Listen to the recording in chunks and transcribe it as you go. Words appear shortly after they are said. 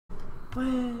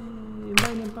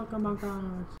Raining Pokemon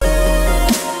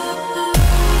cards.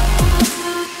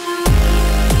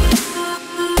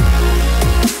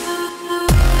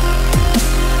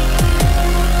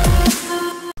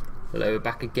 Hello, we're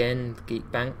back again,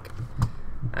 TheGeekBank,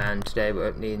 and today we're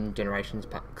opening Generations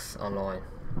packs online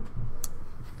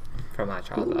from our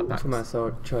Charizard packs. From our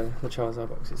side, try the Charizard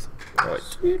boxes. Right.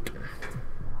 Sweet.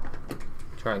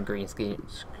 Trying green screen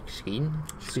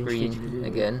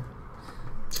again.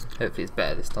 Hopefully it's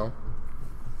better this time.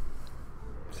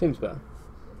 Seems better.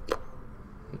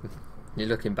 You're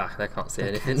looking back, they can't see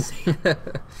anything.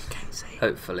 Can't see.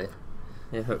 Hopefully.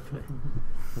 Yeah, hopefully.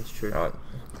 That's true. Right,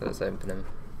 so let's open them.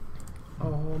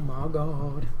 Oh my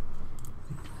god.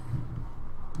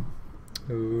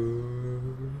 Oh,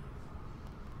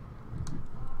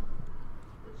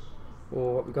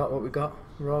 what we got?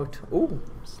 Right. Oh,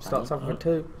 starts off with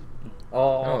 2.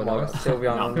 Oh my god,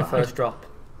 Sylveon on the first drop.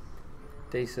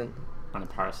 Decent. And a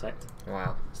Parasect.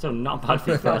 Wow. Still not bad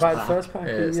for the Not first bad pack. first pack.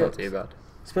 Yeah, it's not too bad.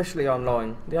 Especially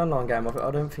online. The online game of it,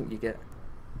 I don't think you get.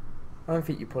 I don't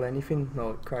think you pull anything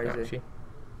like crazy. Actually.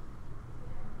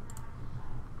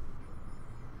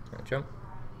 Right, jump.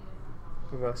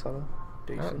 Reverse hollow.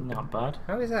 Decent. Not bad.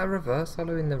 How is that a reverse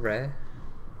hollow in the rare?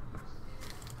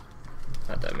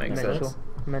 That don't make sense.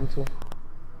 Mental.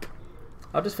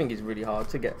 I just think it's really hard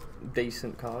to get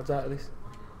decent cards out of this.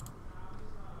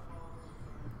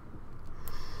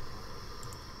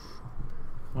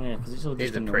 Oh yeah, because it's all just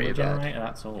These a are normal pretty bad. generator,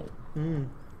 that's all.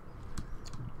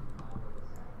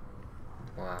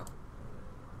 Wow.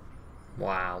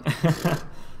 Wow.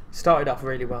 Started off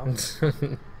really well.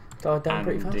 Died down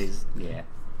pretty fast. Yeah.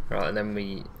 Right, and then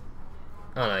we...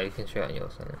 Oh no, you can show it on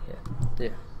yours, can't you? Yeah.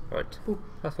 Yeah. Right.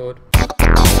 Fast forward.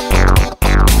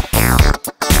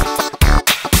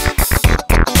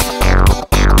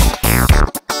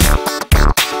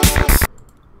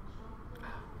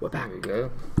 We're back. There we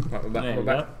go. Right, we're back. There We're you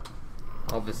back.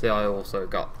 go. Obviously, I also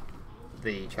got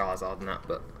the Charizard and that,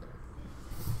 but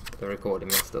the recording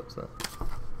messed up, so...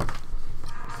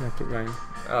 Left it rain.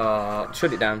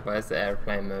 Shut it down. Where's the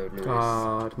airplane mode, Lewis?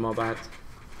 God, my bad.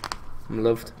 I'm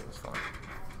loved. It's fine.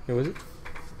 Who was it?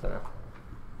 Don't know.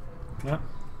 Yeah. Let's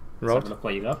Rod. have a look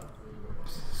what you got.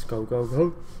 Let's go, go,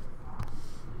 go.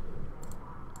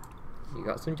 You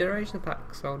got some generation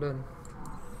packs, well done.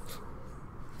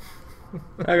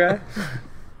 Okay.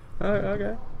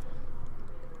 Okay.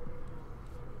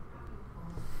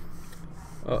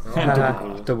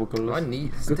 Double Double I colours.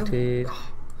 need... Good still- tier.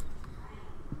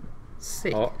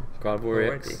 Sick. Oh, Gardevoir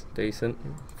Already. X. Decent.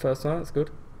 First one, that's good.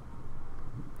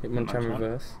 Hitmonchan Hitmonchan.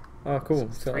 reverse. Oh, cool.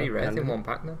 It's So 3 rares in handy. 1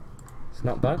 pack now. It's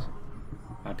not bad.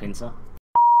 My pincer.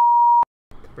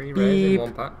 3 rares in Beep.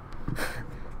 1 pack.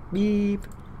 Beep.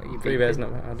 What are you 3 rares, beeping?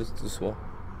 not bad. I just swore.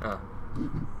 Oh,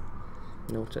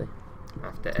 Naughty. I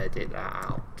have to edit that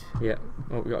out. Yeah.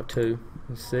 Oh, we got 2.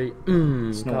 Let's see.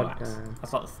 Snorlax. Goddamn.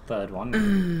 That's like the third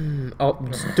one. Oh,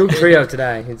 Doug Trio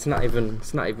today. It's not even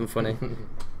funny.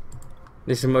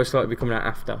 This will most likely be coming out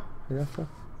after. Is it after?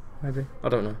 Maybe. I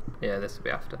don't know. Yeah, this will be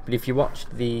after. But if you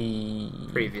watched the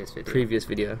Previous video. if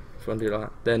you want to do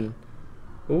that, then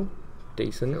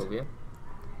decent. Sylvia.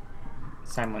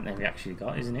 Same one that we actually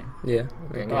got, isn't it? Yeah.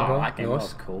 Okay, Oh, yeah. that game Nice.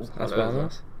 was cool. That's Hello, well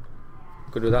nice.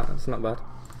 Good with that. That's not bad.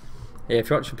 Yeah, if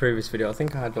you watch the previous video, I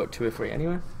think I had like 2 or 3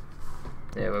 anyway.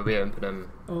 Yeah, we'll be opening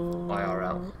them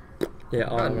IRL. Yeah,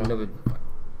 Got IRL.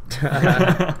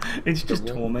 Oh. It's just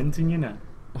Double. tormenting, you know.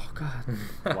 Oh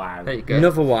god. Wow. There you go.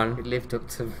 Another It one. lived up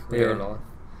to Yeah. real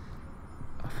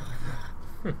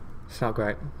life. It's not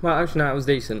great. Well, actually, no, it was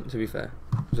decent. To be fair,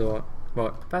 it was alright.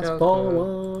 Right, fast Yeah,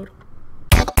 forward.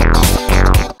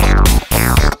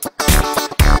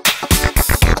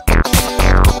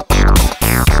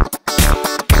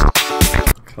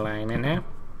 Clean it now.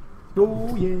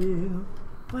 Oh yeah.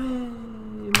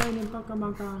 Raining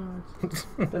Pokemon cards.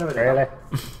 Really?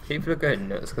 People are going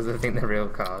nuts because they think they're real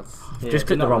cards. Just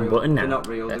click the wrong button now. They're not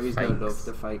real. They're There is fakes. no love.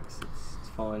 They're fakes. It's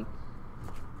fine.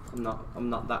 I'm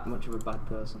not that much of a bad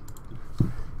person.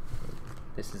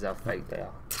 This is how fake they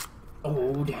are.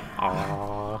 Oh damn.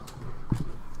 Aww.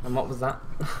 And what was that?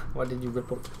 Why did you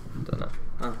rip up? Don't know.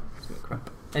 Oh, some crap.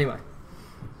 Anyway,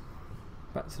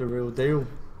 back to the real deal.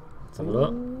 Let's have a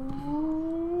look.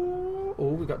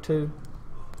 Oh, we got 2.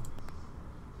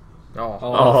 Oh,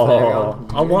 Oh,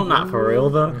 I want that for real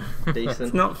though. It's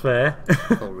Decent. not fair.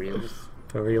 for reals.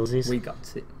 For realsies. We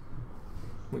got it.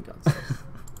 We got it.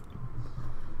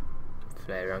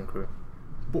 Flair and crew.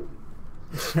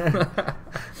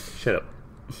 Shut up.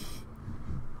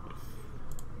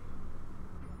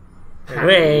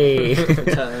 Way.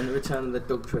 Return of the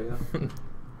Doug Trio.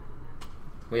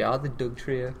 We are the Doug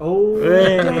Trio. Oh,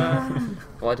 Yeah.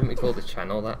 Why didn't we call the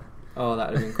channel that? oh,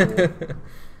 that would have been cool.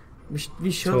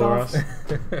 we should Taurus.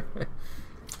 have.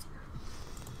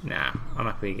 Nah, I'm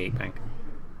happy with TheGeekBank.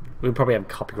 We'll probably have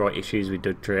copyright issues with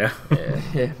Doug Trio. Yeah.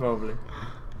 Yeah, probably.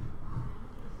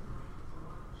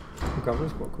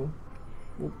 Gravel's quite cool.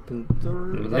 Open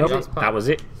Was that Nope, your pack? that was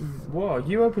it. Whoa,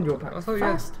 you opened your pack I thought you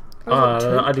had- fast. I was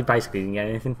like I did basically didn't get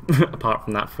anything apart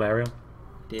from that Flareon.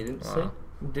 didn't Wow.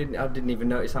 see. I didn't even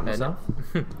notice that No, myself.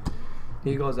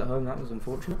 You guys at home, that was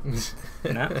unfortunate.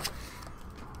 No.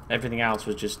 Everything else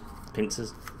was just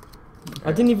pincers.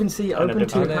 I didn't even see it And open a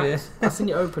two bit- Oh, no, packs. I seen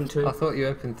it open two. I thought you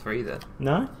opened 3 then.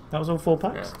 No, that was all 4 Yeah.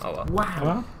 packs. Oh well.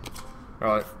 Wow.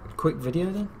 Right. Quick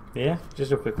video then. Yeah,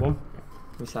 just a quick one.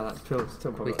 We sound like pills.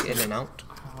 Still probably. Quick in and out.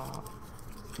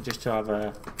 Just to have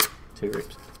 2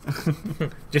 rips.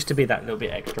 Just to be that little bit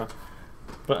extra.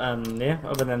 But yeah,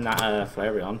 other than that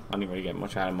Flareon, I didn't really get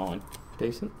much out of mine.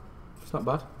 Decent. It's not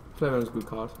bad. Flareon's a good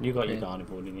card. You got your Yeah.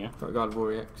 Gardevoir, didn't you? Got a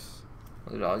Gardevoir EX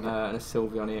What did I get? and a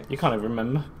Sylveon EX. You can't even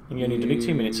remember. You only did it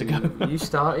 2 minutes ago. You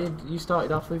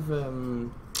started off with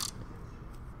You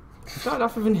started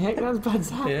off with an heck. That was bad.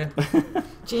 Zach. Yeah.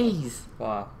 Jeez.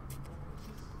 Wow.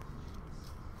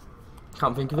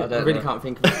 Can't think of I it. I don't really know. can't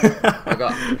think of it. I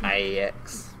got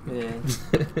AX. Yeah.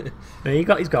 No, you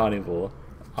got his Gardevoir.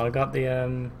 I got the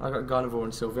I got Gardevoir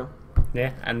and Sylveon.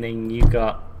 yeah, and then you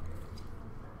got.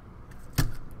 I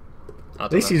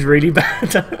don't This know. is really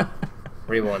bad.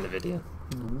 Rewind the video.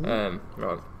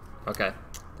 Right. Okay.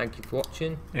 Thank you for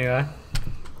watching. Anyway,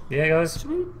 yeah, guys,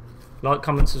 like,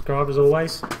 comment, subscribe as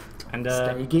always, and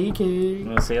Stay geeky.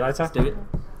 we'll see you later. Let's do it.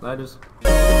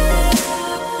 Laters.